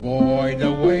Boy,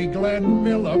 the way Glenn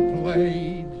Miller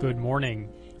played. Good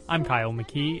morning. I'm Kyle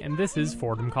McKee, and this is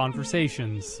Fordham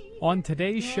Conversations. On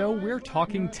today's show, we're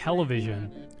talking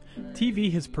television.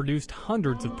 TV has produced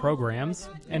hundreds of programs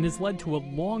and has led to a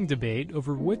long debate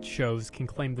over which shows can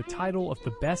claim the title of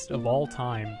the best of all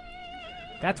time.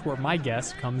 That's where my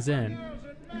guest comes in.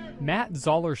 Matt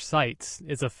Zoller Seitz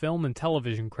is a film and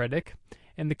television critic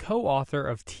and the co-author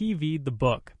of TV the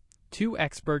Book. Two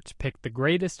experts picked the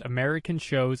greatest American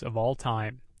shows of all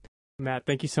time. Matt,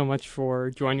 thank you so much for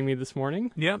joining me this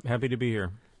morning. Yep, happy to be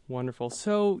here. Wonderful.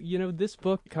 So, this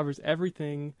book covers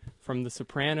everything from The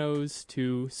Sopranos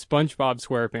to SpongeBob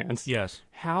SquarePants. Yes.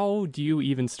 How do you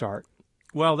even start?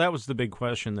 Well, that was the big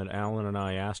question that Alan and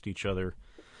I asked each other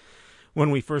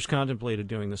when we first contemplated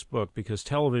doing this book, because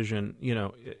television,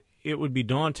 it would be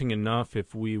daunting enough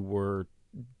if we were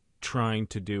trying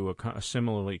to do a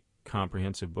similarly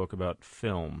comprehensive book about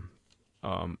film.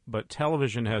 But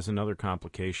television has another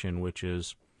complication, which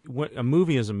is a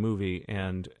movie is a movie,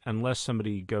 and unless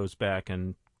somebody goes back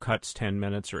and cuts 10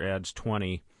 minutes or adds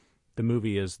 20, the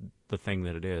movie is the thing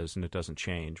that it is, and it doesn't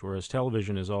change, whereas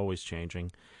television is always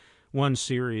changing. One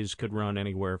series could run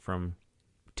anywhere from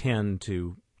 10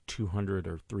 to 200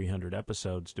 or 300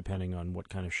 episodes, depending on what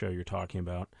kind of show you're talking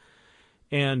about.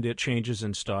 And it changes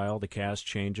in style, the cast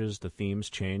changes, the themes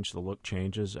change, the look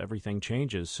changes, everything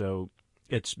changes. So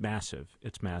it's massive.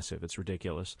 It's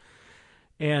ridiculous.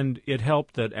 And it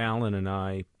helped that Alan and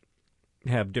I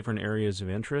have different areas of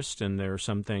interest, and there are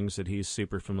some things that he's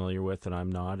super familiar with that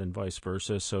I'm not, and vice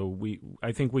versa. So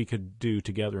I think we could do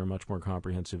together a much more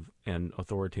comprehensive and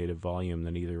authoritative volume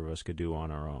than either of us could do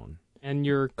on our own. And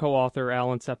your co-author,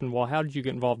 Alan Sepinwall, how did you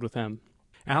get involved with him?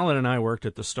 Alan and I worked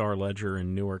at the Star-Ledger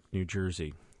in Newark, New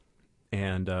Jersey,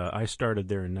 and I started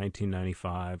there in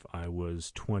 1995. I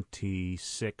was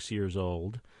 26 years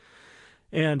old,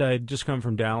 and I'd just come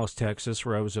from Dallas, Texas,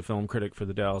 where I was a film critic for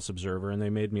the Dallas Observer, and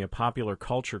they made me a popular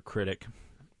culture critic,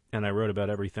 and I wrote about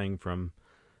everything from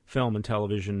film and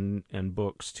television and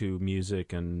books to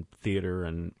music and theater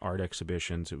and art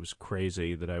exhibitions. It was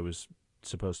crazy that I was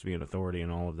supposed to be an authority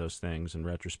in all of those things in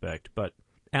retrospect, but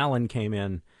Alan came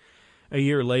in a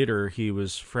year later. He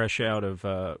was fresh out of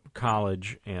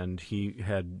college, and he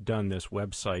had done this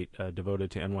website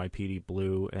devoted to NYPD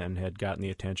Blue and had gotten the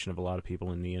attention of a lot of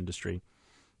people in the industry.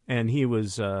 And he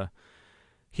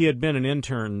had been an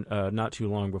intern not too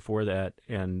long before that,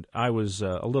 and I was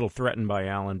a little threatened by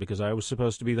Alan because I was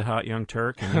supposed to be the hot young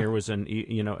Turk, and here was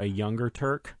a younger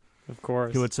Turk, of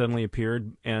course, who had suddenly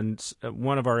appeared. And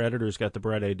one of our editors got the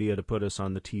bright idea to put us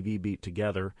on the TV beat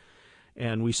together,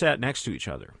 and we sat next to each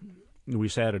other. We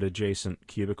sat at adjacent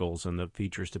cubicles in the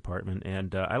features department,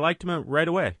 and I liked him right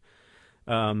away.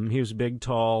 He was a big,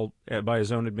 tall, by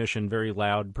his own admission, very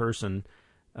loud person,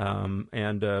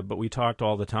 but we talked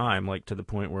all the time, like to the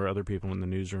point where other people in the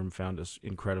newsroom found us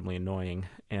incredibly annoying.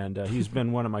 And he's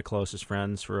been one of my closest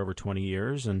friends for over 20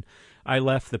 years, and I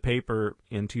left the paper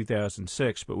in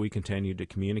 2006, but we continued to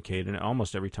communicate, and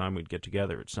almost every time we'd get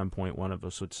together, at some point one of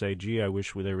us would say, gee, I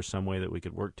wish there was some way that we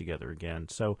could work together again.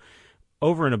 So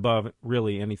over and above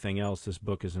really anything else, this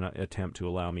book is an attempt to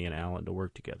allow me and Alan to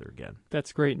work together again.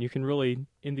 That's great. And you can really,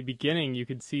 in the beginning, you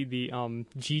could see the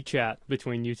G-chat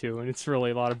between you two, and it's really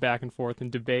a lot of back and forth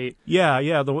and debate.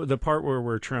 Yeah, the part where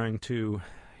we're trying to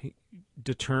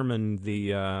determine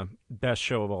the best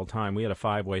show of all time, we had a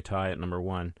 5-way tie at number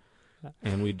 1,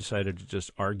 and we decided to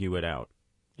just argue it out.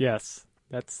 Yes.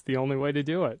 That's the only way to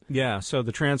do it. Yeah, so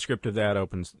the transcript of that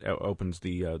opens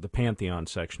the Pantheon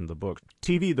section of the book.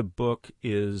 TV the Book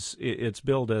it's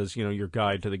billed as, your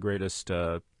guide to the greatest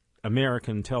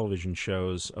American television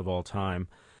shows of all time.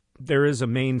 There is a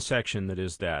main section that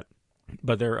is that,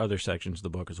 but there are other sections of the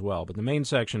book as well. But the main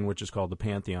section, which is called the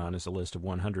Pantheon, is a list of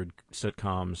 100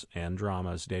 sitcoms and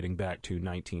dramas dating back to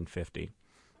 1950.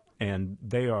 And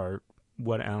they are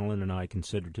what Alan and I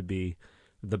consider to be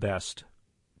the best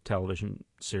television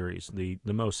series, the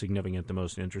most significant, the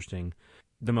most interesting,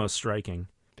 the most striking.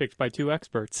 Picked by two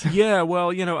experts. Yeah,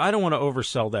 well, I don't want to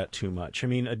oversell that too much. I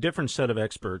mean, a different set of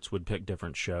experts would pick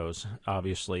different shows,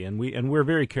 obviously, and we're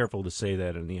very careful to say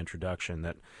that in the introduction,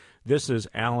 that this is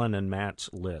Alan and Matt's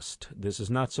list. This is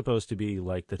not supposed to be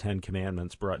like the Ten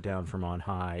Commandments brought down from on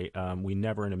high. We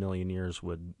never in a million years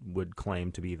would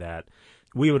claim to be that.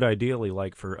 We would ideally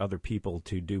like for other people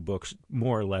to do books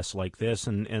more or less like this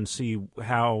and see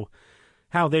how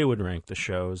they would rank the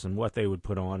shows and what they would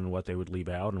put on and what they would leave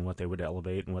out and what they would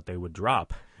elevate and what they would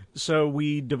drop. So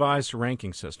we devised a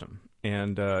ranking system,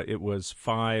 and it was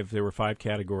 5. There were 5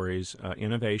 categories: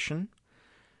 innovation,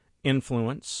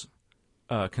 influence,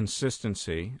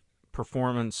 consistency,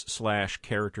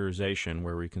 performance/characterization,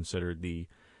 where we considered the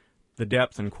the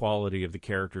depth and quality of the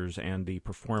characters and the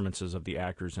performances of the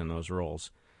actors in those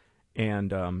roles,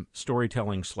 and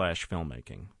storytelling /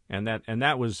 filmmaking. And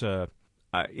that was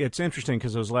it's interesting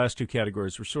because those last two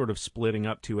categories were sort of splitting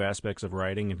up two aspects of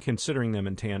writing and considering them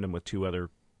in tandem with two other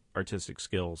artistic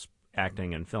skills,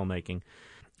 acting and filmmaking.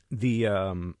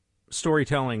 The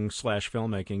storytelling /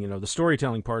 filmmaking, the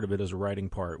storytelling part of it is a writing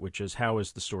part, which is how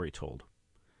is the story told?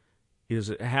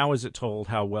 How is it told?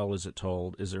 How well is it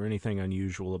told? Is there anything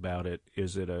unusual about it?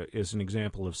 Is it an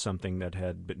example of something that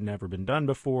had never been done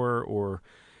before, or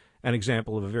an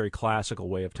example of a very classical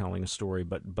way of telling a story,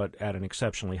 but at an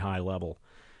exceptionally high level?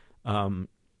 And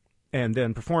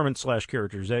then performance /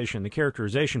 characterization. The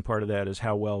characterization part of that is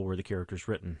how well were the characters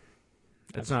written.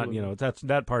 It's Absolutely. not,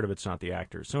 that part of it's not the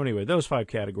actors. So anyway, those 5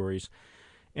 categories,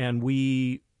 and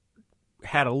we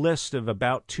had a list of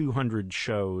about 200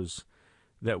 shows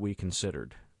that we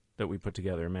considered, that we put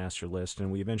together, a master list,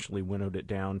 and we eventually winnowed it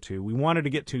down to, we wanted to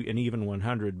get to an even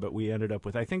 100, but we ended up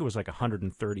with, I think it was like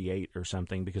 138 or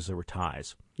something, because there were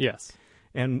ties. Yes.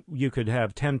 And you could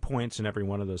have 10 points in every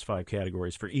one of those 5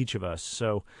 categories for each of us.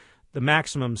 So the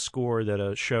maximum score that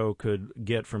a show could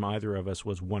get from either of us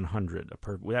was 100.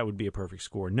 That would be a perfect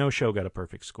score. No show got a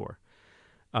perfect score.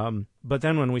 But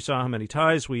then when we saw how many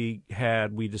ties we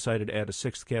had, we decided to add a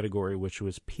 6th category, which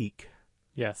was peak.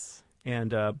 Yes.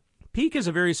 And peak is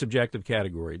a very subjective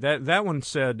category. That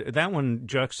one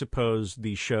juxtaposed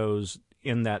the shows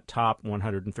in that top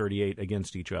 138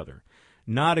 against each other,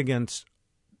 not against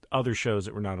other shows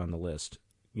that were not on the list.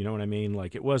 You know what I mean?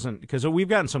 Like, it wasn't, because we've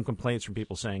gotten some complaints from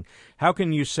people saying, how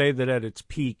can you say that at its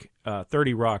peak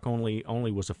 30 Rock only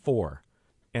was a 4?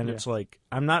 And Yeah. It's like,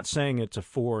 I'm not saying it's a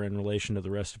 4 in relation to the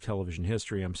rest of television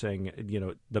history. I'm saying,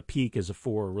 the peak is a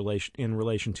 4 in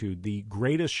relation to the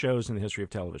greatest shows in the history of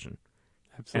television.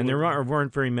 Absolutely. And there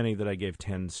weren't very many that I gave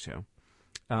 10s to.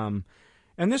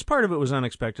 And this part of it was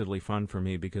unexpectedly fun for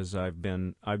me, because I've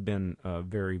been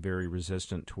very, very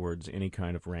resistant towards any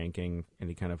kind of ranking,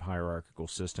 any kind of hierarchical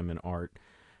system in art.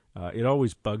 It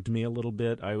always bugged me a little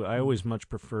bit. I always much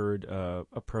preferred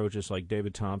approaches like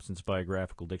David Thompson's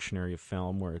Biographical Dictionary of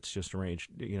Film, where it's just arranged,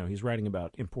 he's writing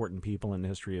about important people in the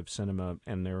history of cinema,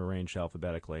 and they're arranged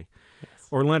alphabetically. Yes.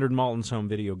 Or Leonard Maltin's Home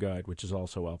Video Guide, which is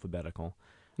also alphabetical.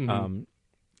 Mm-hmm.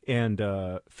 And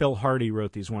Phil Hardy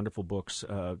wrote these wonderful books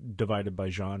divided by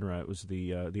genre. It was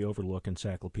the Overlook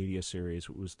Encyclopedia series.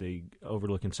 It was the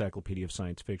Overlook Encyclopedia of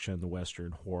Science Fiction, the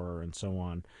Western, horror, and so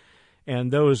on.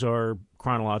 And those are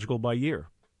chronological by year.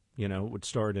 It would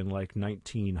start in like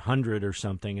 1900 or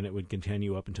something, and it would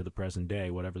continue up into the present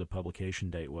day, whatever the publication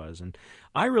date was. And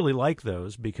I really like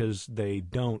those because they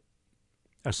don't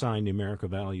assign numerical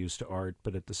values to art,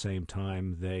 but at the same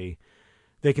time they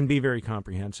can be very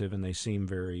comprehensive, and they seem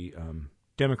very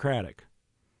democratic,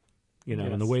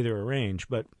 in the way they're arranged.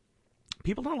 But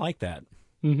people don't like that.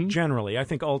 Mm-hmm. Generally, I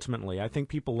think ultimately,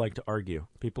 people like to argue.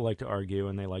 People like to argue,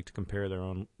 and they like to compare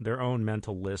their own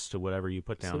mental list to whatever you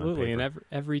put down on paper. Absolutely, and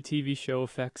every TV show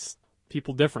affects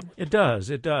people differently. It does,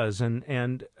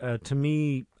 and to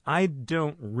me, I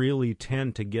don't really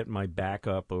tend to get my back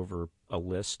up over a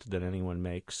list that anyone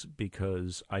makes,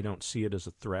 because I don't see it as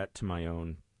a threat to my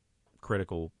own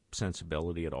critical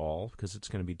sensibility at all, because it's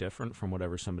going to be different from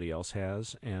whatever somebody else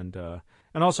has, and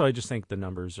also I just think the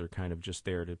numbers are kind of just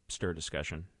there to stir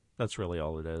discussion. That's really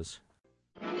all it is.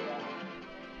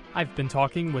 I've been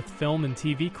talking with film and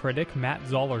TV critic Matt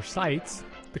Zoller Seitz,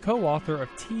 the co-author of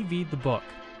TV the Book.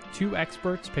 2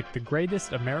 experts pick the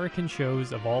greatest American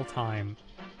shows of all time.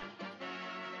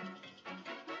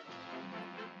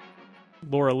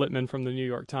 Laura Littman from the New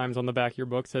York Times on the back of your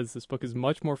book says this book is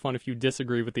much more fun if you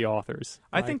disagree with the authors.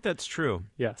 I think that's true.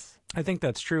 Yes. I think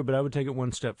that's true, but I would take it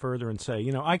one step further and say,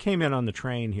 I came in on the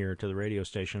train here to the radio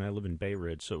station. I live in Bay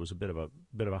Ridge, so it was a bit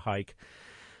of a hike.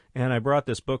 And I brought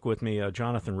this book with me,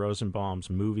 Jonathan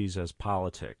Rosenbaum's Movies as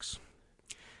Politics.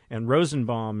 And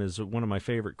Rosenbaum is one of my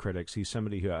favorite critics. He's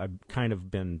somebody who I've kind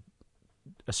of been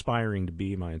aspiring to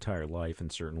be my entire life in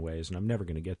certain ways, and I'm never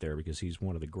going to get there because he's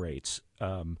one of the greats.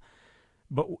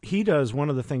 But one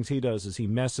of the things he does is he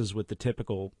messes with the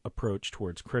typical approach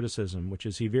towards criticism, which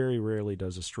is he very rarely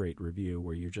does a straight review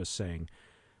where you're just saying,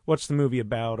 what's the movie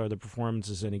about? Are the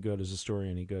performances any good? Is the story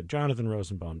any good? Jonathan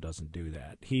Rosenbaum doesn't do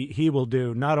that. He will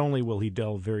do, not only will he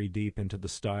delve very deep into the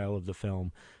style of the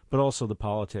film, but also the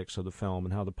politics of the film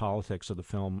and how the politics of the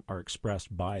film are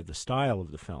expressed by the style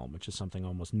of the film, which is something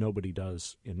almost nobody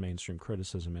does in mainstream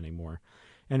criticism anymore.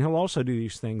 And he'll also do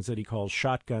these things that he calls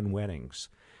shotgun weddings,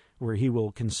 where he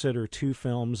will consider 2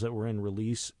 films that were in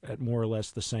release at more or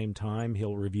less the same time.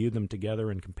 He'll review them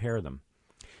together and compare them,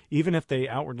 even if they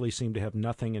outwardly seem to have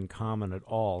nothing in common at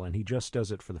all, and he just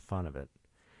does it for the fun of it.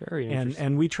 Very interesting.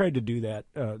 And we tried to do that.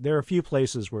 There are a few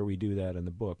places where we do that in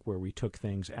the book, where we took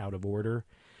things out of order,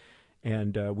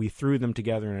 and we threw them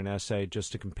together in an essay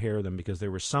just to compare them, because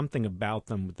there was something about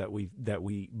them that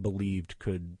we believed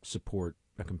could support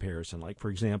a comparison. Like, for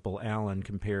example, Alan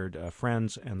compared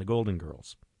Friends and The Golden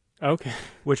Girls. Okay.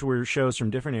 Which were shows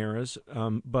from different eras,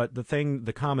 but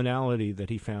the commonality that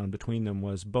he found between them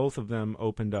was both of them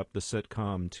opened up the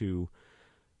sitcom to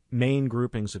main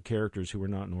groupings of characters who were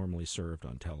not normally served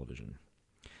on television.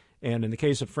 And in the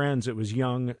case of Friends, it was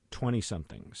young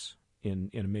 20-somethings in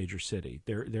a major city.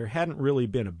 There hadn't really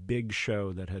been a big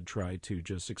show that had tried to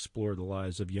just explore the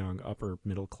lives of young,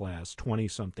 upper-middle-class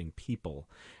 20-something people.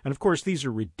 And, of course, these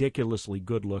are ridiculously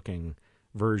good-looking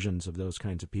versions of those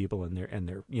kinds of people, and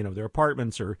their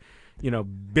apartments are,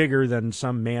 bigger than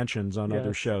some mansions on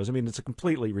other shows. I mean, it's a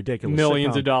completely ridiculous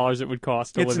millions sitcom. of dollars it would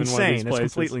cost to live in one of these places.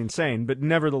 It's completely insane. But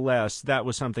nevertheless, that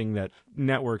was something that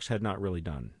networks had not really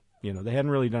done. They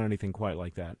hadn't really done anything quite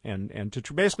like that. And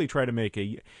to basically try to make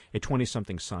a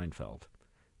 20-something Seinfeld.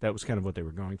 That was kind of what they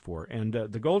were going for. And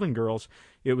the Golden Girls,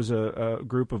 it was a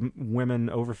group of women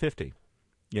over 50.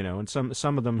 And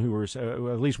some of them who were,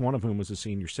 at least one of whom was a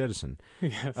senior citizen.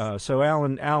 Yes. So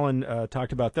Alan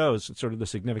talked about those, sort of the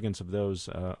significance of those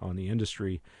on the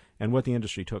industry and what the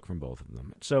industry took from both of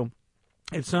them. So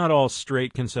it's not all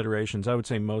straight considerations. I would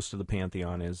say most of the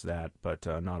pantheon is that, but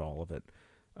not all of it.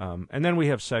 And then we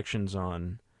have sections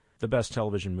on the best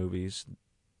television movies,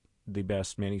 the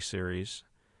best miniseries.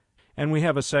 And we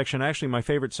have a section, actually my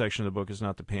favorite section of the book is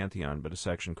not the pantheon, but a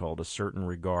section called A Certain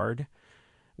Regard,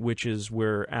 which is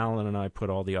where Alan and I put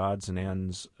all the odds and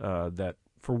ends that,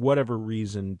 for whatever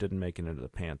reason, didn't make it into the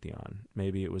pantheon.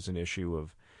 Maybe it was an issue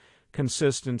of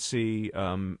consistency.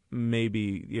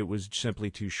 Maybe it was simply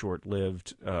too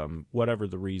short-lived. Whatever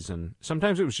the reason.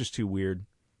 Sometimes it was just too weird.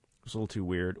 It was a little too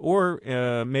weird. Or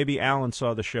maybe Alan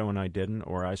saw the show and I didn't,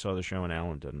 or I saw the show and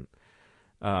Alan didn't.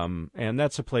 And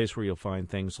that's a place where you'll find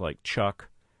things like Chuck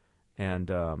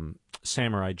and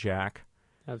Samurai Jack.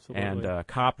 Absolutely. And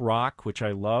Cop Rock, which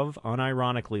I love,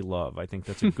 unironically love. I think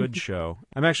that's a good show.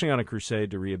 I'm actually on a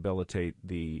crusade to rehabilitate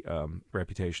the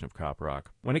reputation of Cop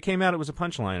Rock. When it came out, it was a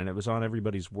punchline, and it was on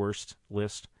everybody's worst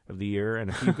list of the year. And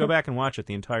if you go back and watch it,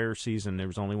 the entire season, there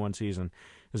was only one season,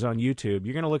 is on YouTube.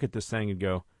 You're going to look at this thing and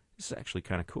go, this is actually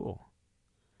kind of cool.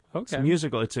 Okay. It's a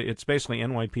musical. It's basically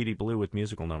NYPD Blue with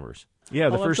musical numbers. Yeah,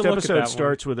 the I'll have first to look at episode that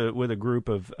starts with a group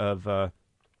of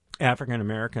African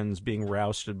Americans being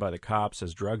rousted by the cops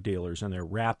as drug dealers, and they're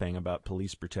rapping about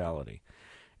police brutality.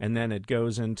 And then it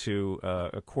goes into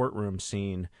a courtroom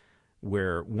scene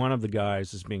where one of the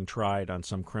guys is being tried on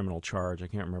some criminal charge. I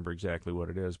can't remember exactly what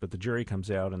it is, but the jury comes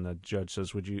out and the judge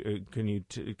says, can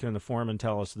the foreman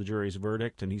tell us the jury's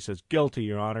verdict? And he says, guilty,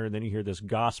 Your Honor. And then you hear this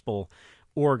gospel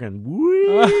organ,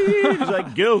 it's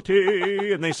like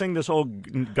guilty, and they sing this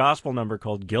old gospel number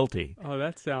called Guilty. Oh,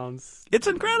 that sounds... It's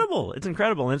incredible. It's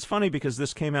incredible. And it's funny because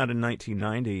this came out in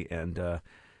 1990, and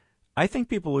I think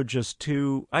people were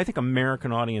I think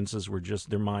American audiences were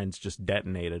their minds just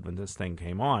detonated when this thing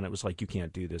came on. It was like, you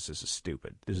can't do this. This is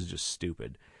stupid. This is just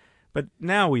stupid. But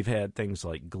now we've had things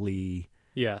like Glee,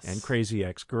 yes, and Crazy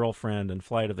Ex-Girlfriend and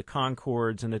Flight of the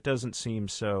Conchords, and it doesn't seem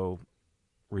so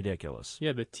ridiculous.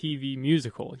 Yeah, the TV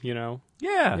musical,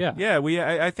 Yeah.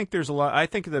 I think there's a lot. I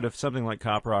think that if something like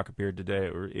Cop Rock appeared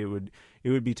today, it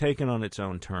would be taken on its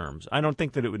own terms. I don't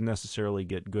think that it would necessarily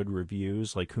get good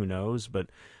reviews. Like, who knows? But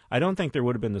I don't think there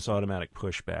would have been this automatic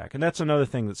pushback. And that's another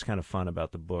thing that's kind of fun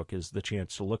about the book, is the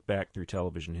chance to look back through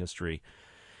television history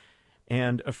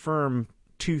and affirm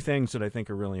two things that I think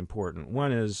are really important.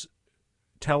 One is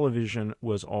television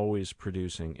was always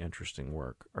producing interesting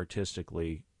work,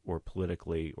 artistically or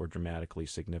politically or dramatically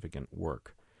significant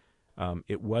work.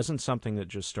 It wasn't something that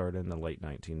just started in the late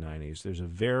 1990s. There's a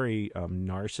very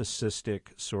narcissistic,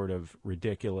 sort of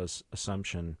ridiculous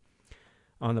assumption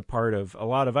on the part of a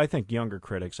lot of, I think, younger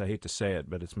critics. I hate to say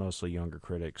it, but it's mostly younger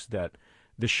critics, that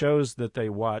the shows that they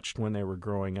watched when they were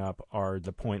growing up are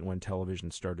the point when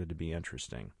television started to be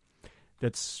interesting.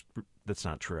 That's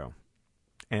not true.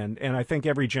 And I think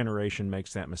every generation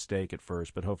makes that mistake at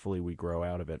first, but hopefully we grow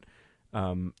out of it.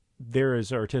 There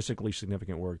is artistically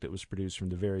significant work that was produced from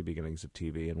the very beginnings of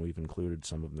TV, and we've included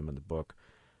some of them in the book.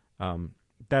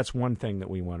 That's one thing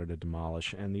that we wanted to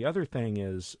demolish. And the other thing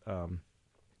is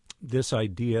this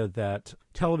idea that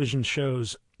television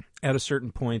shows, at a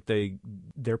certain point,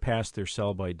 they're past their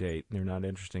sell-by date. They're not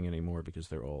interesting anymore because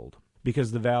they're old.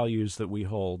 Because the values that we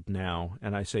hold now,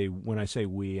 and when I say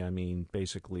we, I mean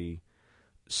basically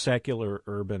secular,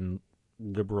 urban,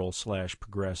 liberal /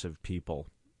 progressive people.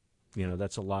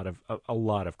 That's a lot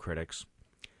of critics.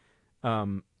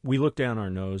 we look down our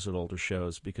nose at older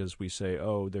shows because we say,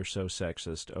 oh, they're so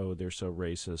sexist, oh, they're so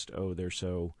racist, oh, they're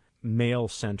so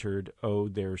male-centered, oh,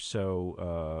 they're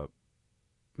so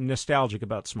nostalgic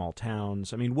about small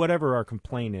towns. I mean, whatever our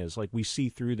complaint is, like, we see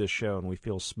through this show and we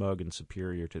feel smug and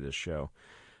superior to this show.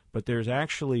 But there's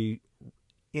actually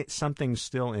something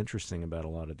still interesting about a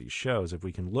lot of these shows if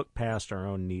we can look past our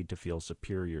own need to feel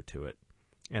superior to it.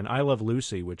 And I Love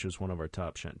Lucy, which is one of our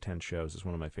top 10 shows, is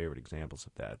one of my favorite examples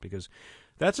of that, because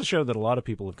that's a show that a lot of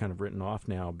people have kind of written off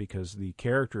now because the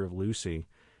character of Lucy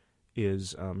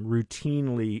is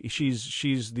routinely,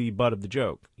 she's the butt of the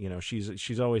joke. You know,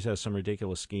 she's always has some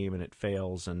ridiculous scheme and it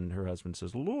fails, and her husband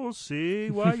says, "Lucy,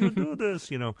 why you do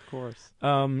this?" You know, of course.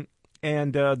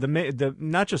 And the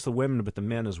not just the women but the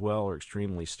men as well are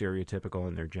extremely stereotypical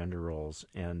in their gender roles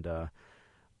and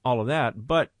all of that.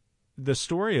 But the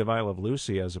story of I Love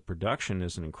Lucy as a production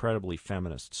is an incredibly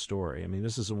feminist story. I mean,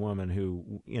 this is a woman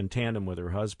who, in tandem with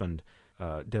her husband,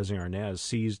 Desi Arnaz,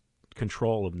 seized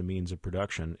control of the means of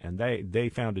production, and they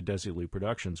founded Desilu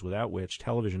Productions, without which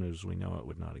television as we know it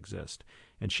would not exist.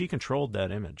 And she controlled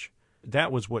that image.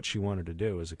 That was what she wanted to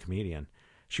do as a comedian.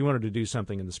 She wanted to do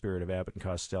something in the spirit of Abbott and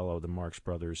Costello, the Marx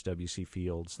Brothers, W.C.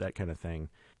 Fields, that kind of thing.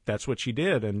 That's what she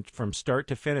did, and from start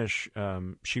to finish,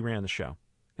 she ran the show.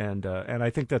 And I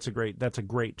think that's a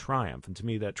great triumph, and to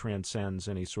me that transcends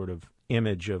any sort of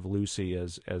image of Lucy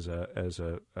as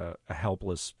a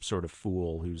helpless sort of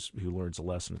fool who learns a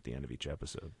lesson at the end of each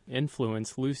episode.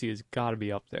 Influence, Lucy has got to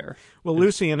be up there. Well,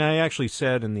 Lucy, and I actually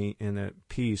said in the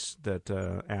piece that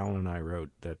Alan and I wrote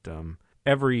that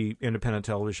every independent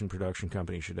television production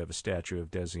company should have a statue of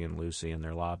Desi and Lucy in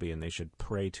their lobby, and they should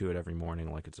pray to it every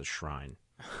morning like it's a shrine.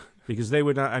 Because they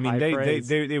would not, I mean,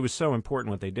 it was so important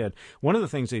what they did. One of the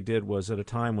things they did was at a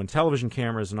time when television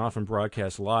cameras and often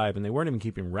broadcast live, and they weren't even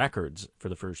keeping records for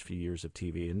the first few years of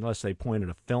TV unless they pointed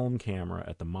a film camera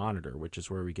at the monitor, which is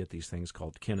where we get these things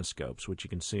called kinescopes, which you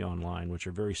can see online, which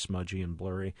are very smudgy and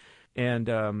blurry.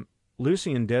 And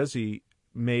Lucy and Desi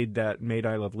made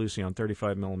I Love Lucy on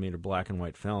 35mm black and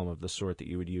white film of the sort that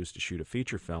you would use to shoot a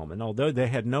feature film. And although they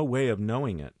had no way of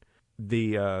knowing it,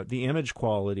 the image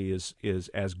quality is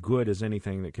as good as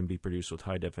anything that can be produced with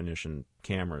high definition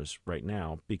cameras right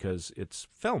now because it's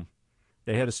film.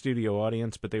 They had a studio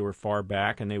audience, but they were far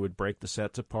back, and they would break the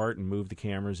sets apart and move the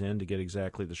cameras in to get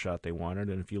exactly the shot they wanted.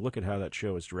 And if you look at how that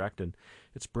show is directed,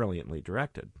 it's brilliantly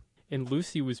directed. And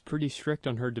Lucy was pretty strict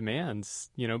on her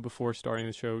demands, before starting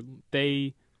the show.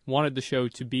 They wanted the show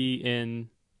to be in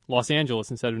Los Angeles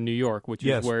instead of New York, which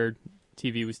is where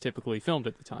TV was typically filmed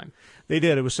at the time. They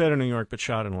did. It was set in New York but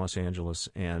shot in Los Angeles,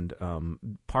 and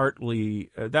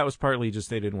that was partly just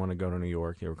they didn't want to go to New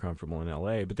York. They were comfortable in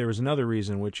L.A., but there was another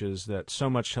reason, which is that so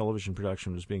much television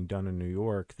production was being done in New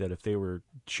York that if they were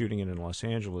shooting it in Los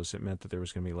Angeles, it meant that there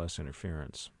was going to be less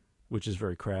interference, which is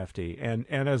very crafty. And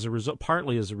as a result,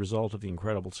 partly as a result of the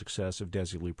incredible success of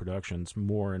Desilu Productions,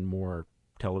 more and more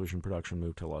television production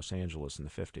moved to Los Angeles in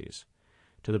the 50s,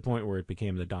 to the point where it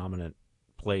became the dominant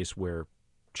place where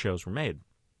shows were made.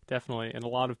 Definitely, and a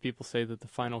lot of people say that the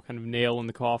final kind of nail in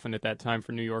the coffin at that time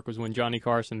for New York was when Johnny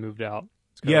Carson moved out.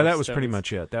 Yeah, that was pretty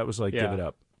much it. That was like, give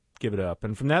it up.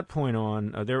 And from that point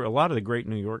on, there were a lot of the great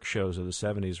New York shows of the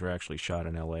 70s were actually shot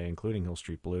in L.A., including Hill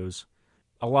Street Blues.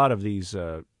 A lot of these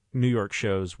New York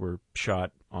shows were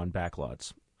shot on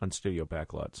backlots, on studio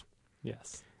backlots.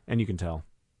 Yes. And you can tell.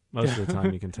 Most of the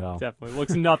time you can tell. Definitely.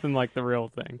 Looks nothing like the real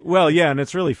thing. Well, yeah, and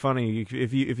it's really funny.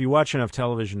 If you watch enough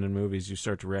television and movies, you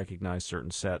start to recognize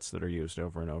certain sets that are used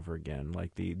over and over again.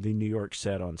 Like the New York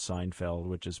set on Seinfeld,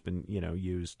 which has been,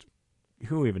 used.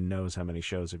 Who even knows how many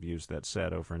shows have used that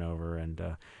set over and over?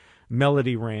 And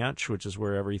Melody Ranch, which is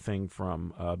where everything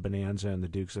from Bonanza and the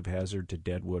Dukes of Hazzard to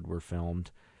Deadwood were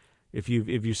filmed. If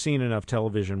you've seen enough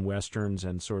television westerns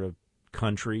and sort of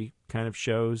country kind of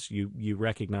shows, you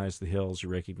recognize the hills, you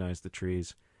recognize the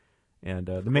trees, and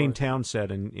the main town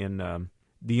set in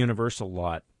the Universal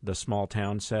lot, the small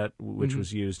town set, which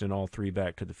was used in all three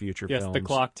Back to the Future films. Yes, the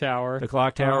clock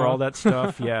tower, all that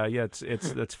stuff. Yeah,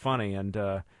 it's funny,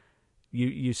 and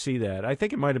you see that. I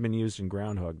think it might have been used in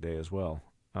Groundhog Day as well.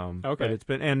 Okay, but it's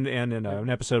been and in an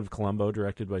episode of Columbo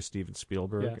directed by Steven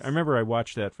Spielberg. Yes. I remember I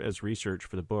watched that as research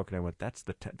for the book, and I went, "That's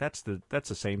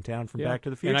the same town from Back to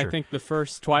the Future." And I think the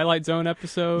first Twilight Zone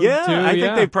episode. Yeah, too, I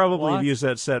think they probably have used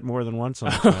that set more than once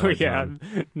on Twilight Zone.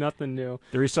 Nothing new.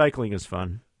 The recycling is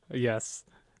fun. Yes.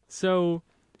 So,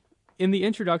 in the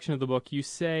introduction of the book, you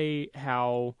say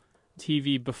how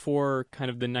TV before kind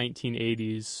of the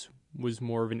 1980s was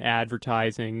more of an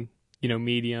advertising,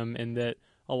 medium, and that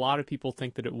a lot of people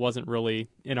think that it wasn't really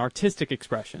an artistic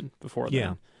expression before then.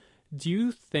 Yeah. Do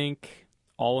you think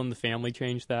All in the Family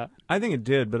change that? I think it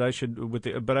did, but I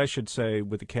should say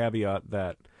with the caveat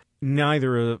that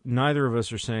neither of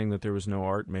us are saying that there was no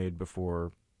art made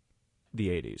before the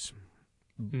 80s.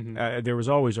 Mm-hmm. There was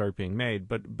always art being made,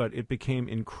 but it became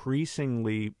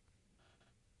increasingly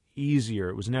easier.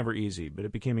 It was never easy, but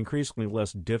it became increasingly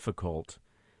less difficult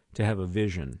to have a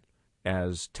vision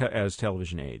as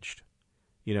television aged.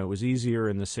 You know, it was easier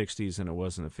in the 60s than it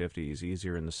was in the 50s,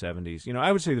 easier in the 70s. You know,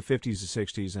 I would say the 50s to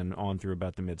 60s and on through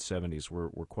about the mid-70s were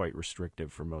quite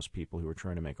restrictive for most people who were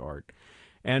trying to make art.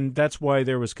 And that's why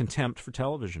there was contempt for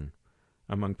television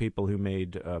among people who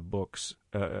made books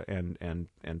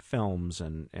and films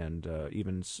and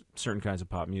even certain kinds of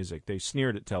pop music. They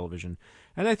sneered at television,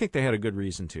 and I think they had a good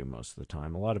reason to most of the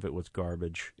time. A lot of it was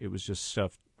garbage. It was just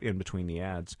stuff in between the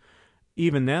ads.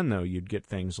 Even then, though, you'd get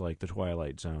things like The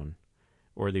Twilight Zone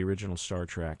or the original Star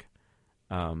Trek,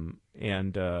 and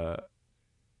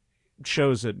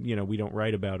shows that, you know, we don't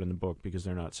write about in the book because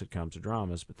they're not sitcoms or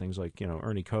dramas, but things like, you know,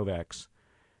 Ernie Kovacs.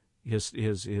 His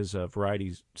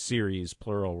variety series,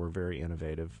 plural, were very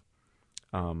innovative.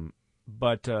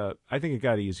 But I think it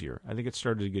got easier. I think it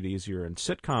started to get easier, and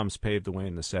sitcoms paved the way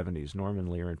in the 70s. Norman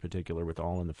Lear, in particular, with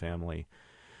All in the Family.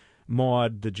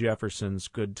 Maude, The Jeffersons,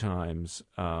 Good Times,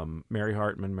 Mary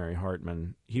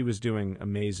Hartman. He was doing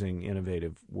amazing,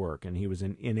 innovative work, and he was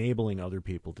enabling other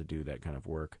people to do that kind of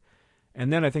work.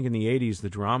 And then I think in the 80s, the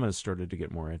dramas started to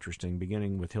get more interesting,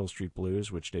 beginning with Hill Street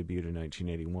Blues, which debuted in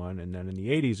 1981. And then in the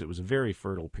 80s, it was a very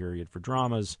fertile period for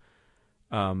dramas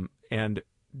and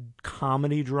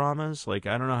comedy dramas. Like,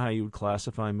 I don't know how you would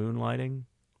classify Moonlighting.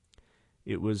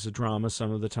 It was a drama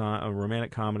some of the time, a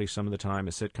romantic comedy some of the time,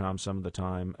 a sitcom some of the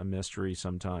time, a mystery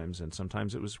sometimes, and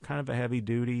sometimes it was kind of a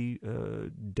heavy-duty,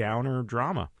 downer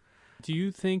drama. Do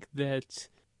you think that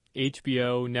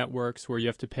HBO networks where you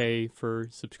have to pay for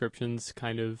subscriptions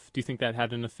do you think that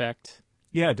had an effect?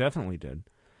 Yeah, it definitely did.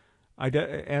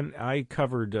 I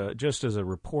covered, just as a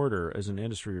reporter, as an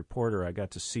industry reporter, I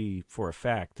got to see for a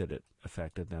fact that it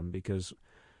affected them, because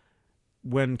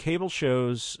when cable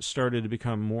shows started to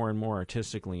become more and more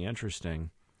artistically interesting,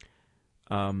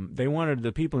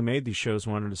 the people who made these shows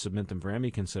wanted to submit them for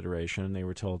Emmy consideration, and they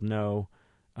were told, no,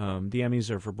 the Emmys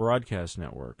are for broadcast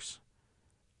networks.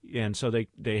 And so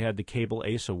they had the Cable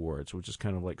Ace Awards, which is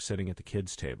kind of like sitting at the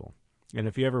kids' table. And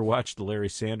if you ever watch the Larry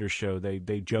Sanders Show,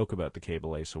 they joke about the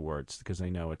Cable Ace Awards because they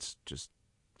know it's just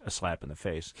a slap in the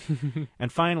face.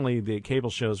 And finally, the cable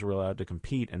shows were allowed to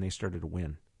compete, and they started to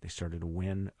win. They started to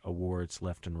win awards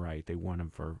left and right. They won them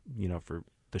for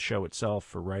the show itself,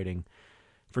 for writing,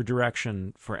 for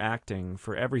direction, for acting,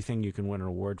 for everything you can win an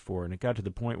award for. And it got to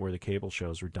the point where the cable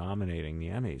shows were dominating the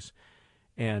Emmys.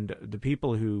 And the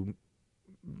people who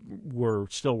were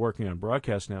still working on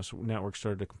broadcast networks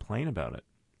started to complain about it.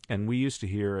 And we used to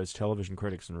hear, as television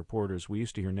critics and reporters, we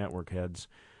used to hear network heads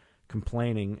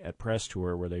complaining at press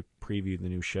tour where they previewed the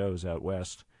new shows out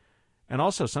west. And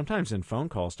also sometimes in phone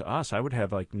calls to us, I would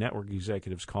have like network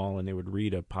executives call, and they would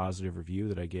read a positive review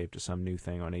that I gave to some new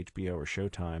thing on HBO or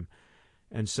Showtime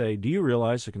and say, do you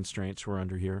realize the constraints we're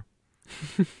under here?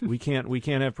 We can't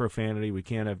have profanity, we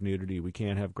can't have nudity, we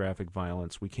can't have graphic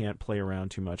violence, we can't play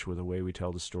around too much with the way we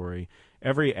tell the story.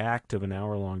 Every act of an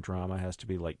hour-long drama has to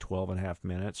be like 12 and a half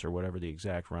minutes or whatever the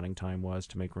exact running time was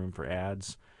to make room for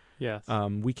ads. Yes.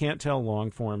 We can't tell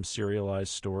long-form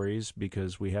serialized stories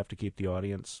because we have to keep the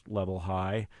audience level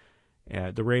high.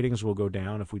 The ratings will go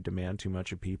down if we demand too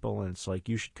much of people, and it's like,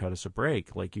 you should cut us a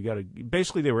break. Like, you got to.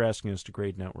 Basically, they were asking us to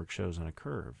grade network shows on a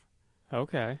curve.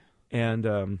 Okay. And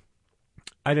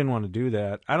I didn't want to do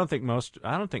that. I don't think most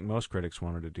critics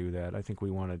wanted to do that. I think we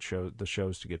wanted the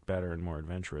shows to get better and more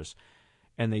adventurous,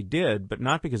 and they did, but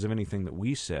not because of anything that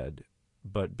we said,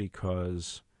 but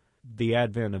because the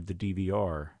advent of the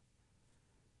DVR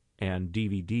and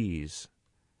DVDs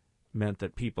meant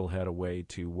that people had a way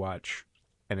to watch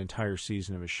an entire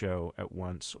season of a show at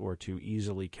once, or to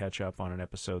easily catch up on an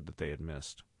episode that they had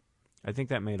missed. I think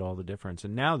that made all the difference.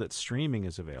 And now that streaming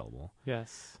is available,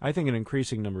 yes, I think an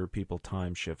increasing number of people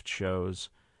time shift shows,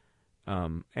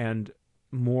 and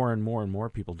more and more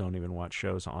people don't even watch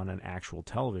shows on an actual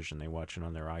television. They watch it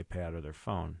on their iPad or their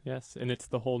phone. Yes, and it's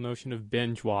the whole notion of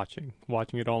binge watching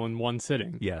it all in one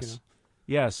sitting. Yes. You know?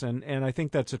 Yes, and I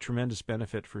think that's a tremendous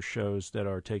benefit for shows that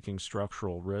are taking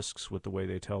structural risks with the way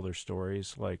they tell their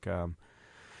stories. Like,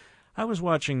 I was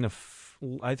watching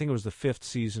I think it was the 5th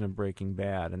season of Breaking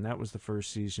Bad, and that was the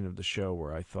first season of the show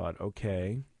where I thought,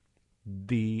 okay,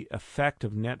 the effect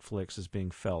of Netflix is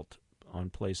being felt on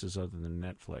places other than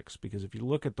Netflix. Because if you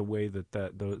look at the way that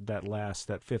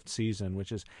 5th season,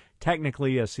 which is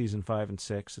technically a season 5 and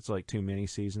 6, it's like 2 mini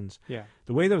seasons. Yeah.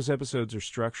 The way those episodes are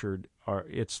structured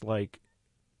it's like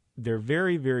they're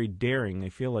very, very daring. They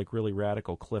feel like really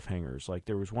radical cliffhangers. Like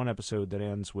there was one episode that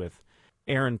ends with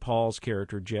Aaron Paul's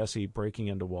character, Jesse, breaking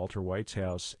into Walter White's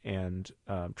house and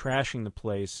trashing the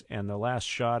place, and the last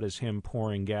shot is him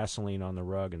pouring gasoline on the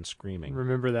rug and screaming.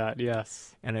 Remember that,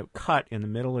 yes. And it cut in the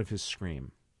middle of his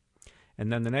scream.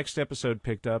 And then the next episode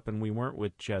picked up, and we weren't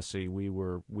with Jesse. We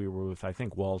were with, I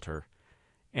think, Walter.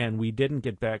 And we didn't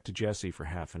get back to Jesse for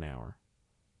half an hour.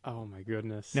 Oh, my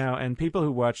goodness. Now, and people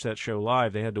who watched that show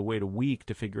live, they had to wait a week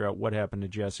to figure out what happened to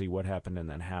Jesse, what happened in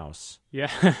that house.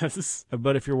 Yes.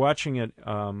 But if you're watching it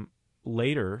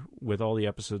later, with all the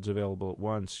episodes available at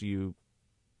once,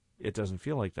 it doesn't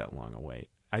feel like that long a wait.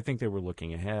 I think they were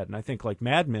looking ahead, and I think like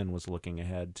Mad Men was looking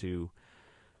ahead to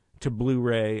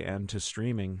Blu-ray and to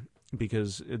streaming,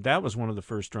 because that was one of the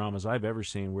first dramas I've ever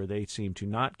seen where they seemed to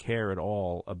not care at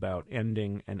all about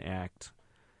ending an act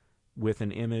with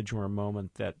an image or a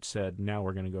moment that said, now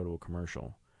we're going to go to a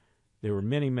commercial. There were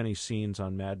many, many scenes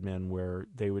on Mad Men where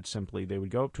they would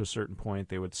go up to a certain point,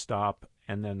 they would stop,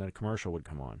 and then the commercial would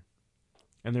come on.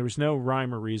 And there was no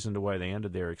rhyme or reason to why they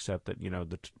ended there, except that,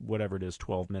 whatever it is,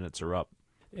 12 minutes are up.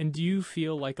 And do you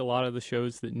feel like a lot of the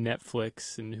shows that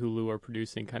Netflix and Hulu are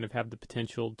producing kind of have the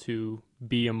potential to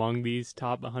be among these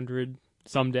top 100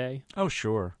 someday? Oh,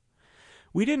 sure.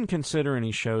 We didn't consider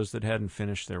any shows that hadn't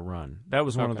finished their run. That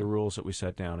was one of the rules that we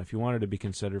set down. If you wanted to be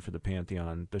considered for the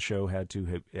Pantheon, the show had to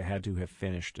have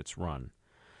finished its run.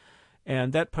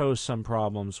 And that posed some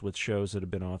problems with shows that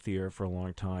had been off the air for a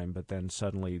long time, but then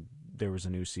suddenly there was a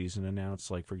new season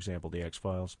announced, like, for example, The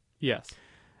X-Files. Yes.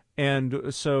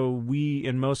 And so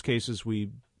in most cases,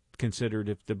 we considered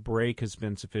if the break has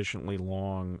been sufficiently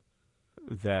long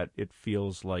that it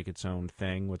feels like its own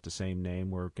thing with the same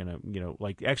name, we're going to,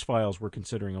 like X-Files, we're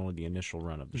considering only the initial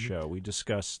run of the show. We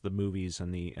discussed the movies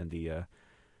and the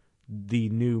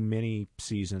new mini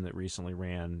season that recently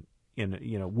ran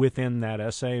within that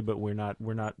essay, but we're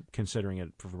not considering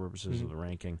it for purposes of the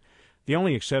ranking. The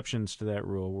only exceptions to that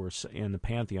rule were in the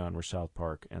Pantheon were South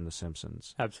Park and The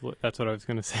Simpsons. Absolutely. That's what I was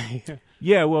going to say.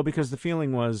 Yeah, well, because the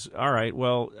feeling was, all right,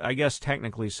 well, I guess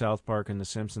technically South Park and The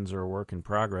Simpsons are a work in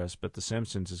progress, but The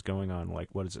Simpsons is going on,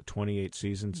 28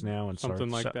 seasons now? And something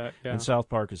like that, yeah. And South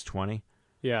Park is 20.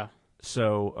 Yeah.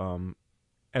 So,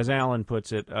 as Alan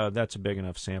puts it, that's a big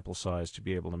enough sample size to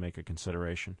be able to make a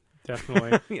consideration.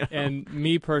 Definitely. And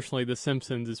me personally, The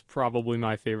Simpsons is probably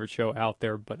my favorite show out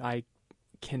there, but I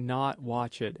cannot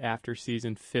watch it after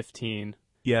season 15.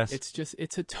 Yes.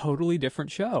 It's a totally different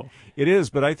show. It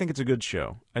is, but I think it's a good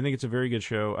show. I think it's a very good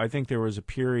show. I think there was a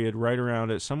period right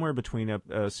around it, somewhere between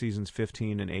seasons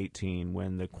 15 and 18,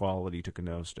 when the quality took a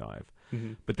nosedive.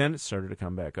 Mm-hmm. But then it started to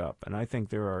come back up. And I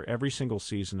think every single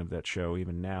season of that show,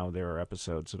 even now, there are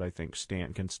episodes that I think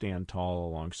can stand tall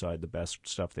alongside the best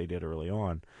stuff they did early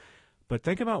on. But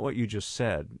think about what you just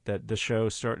said, that the show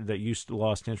that you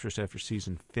lost interest after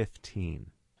season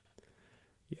 15.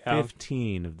 Yeah.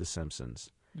 15 of The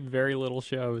Simpsons. Very little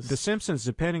shows. The Simpsons,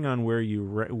 depending on where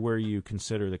you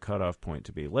consider the cutoff point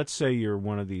to be. Let's say you're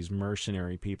one of these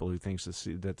mercenary people who thinks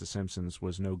that The Simpsons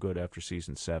was no good after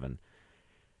season 7.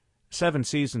 7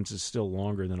 seasons is still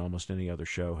longer than almost any other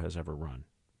show has ever run.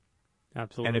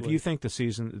 Absolutely. And if you think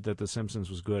that The Simpsons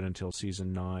was good until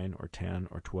season 9 or 10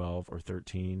 or 12 or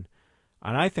 13...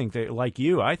 And I think they, like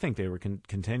you, I think they were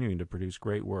continuing to produce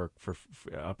great work for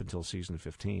up until season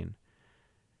 15.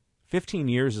 15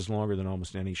 years is longer than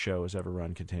almost any show has ever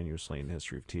run continuously in the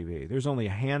history of TV. There's only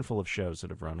a handful of shows that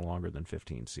have run longer than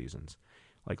 15 seasons,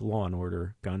 like Law &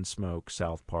 Order, Gunsmoke,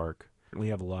 South Park. We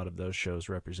have a lot of those shows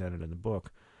represented in the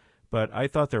book. But I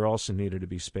thought there also needed to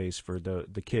be space for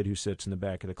the kid who sits in the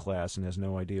back of the class and has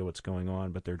no idea what's going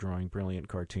on, but they're drawing brilliant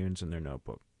cartoons in their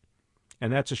notebook.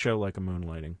 And that's a show like a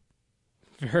Moonlighting.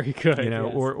 Very good.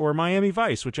 Yes. Or Miami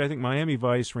Vice, which I think Miami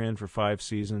Vice ran for 5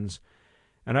 seasons,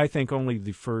 and I think only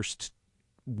the first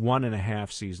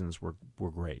 1.5 seasons were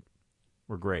great.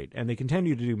 Were great. And they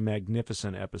continued to do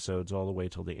magnificent episodes all the way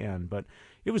till the end, but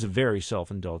it was a very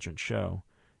self-indulgent show,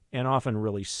 and often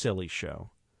really silly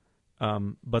show.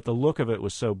 But the look of it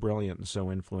was so brilliant and so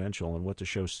influential, and what the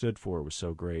show stood for was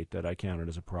so great that I count it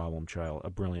as a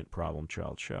brilliant problem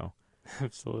child show.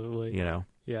 Absolutely.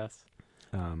 Yes.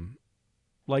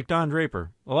 Like Don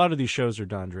Draper. A lot of these shows are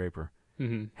Don Draper.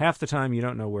 Mm-hmm. Half the time you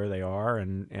don't know where they are,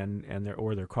 and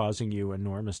they're causing you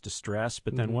enormous distress.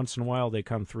 But then once in a while they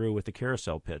come through with the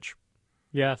carousel pitch.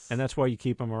 Yes, and that's why you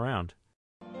keep them around.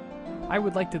 I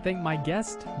would like to thank my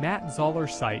guest, Matt Zoller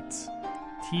Seitz.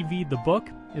 TV the Book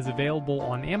is available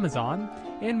on Amazon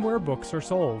and where books are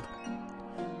sold.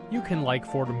 You can like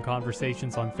Fordham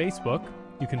Conversations on Facebook.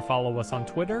 You can follow us on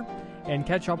Twitter and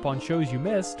catch up on shows you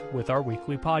missed with our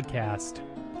weekly podcast.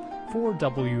 For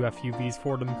WFUV's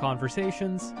Fordham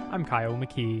Conversations, I'm Kyle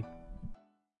McKee.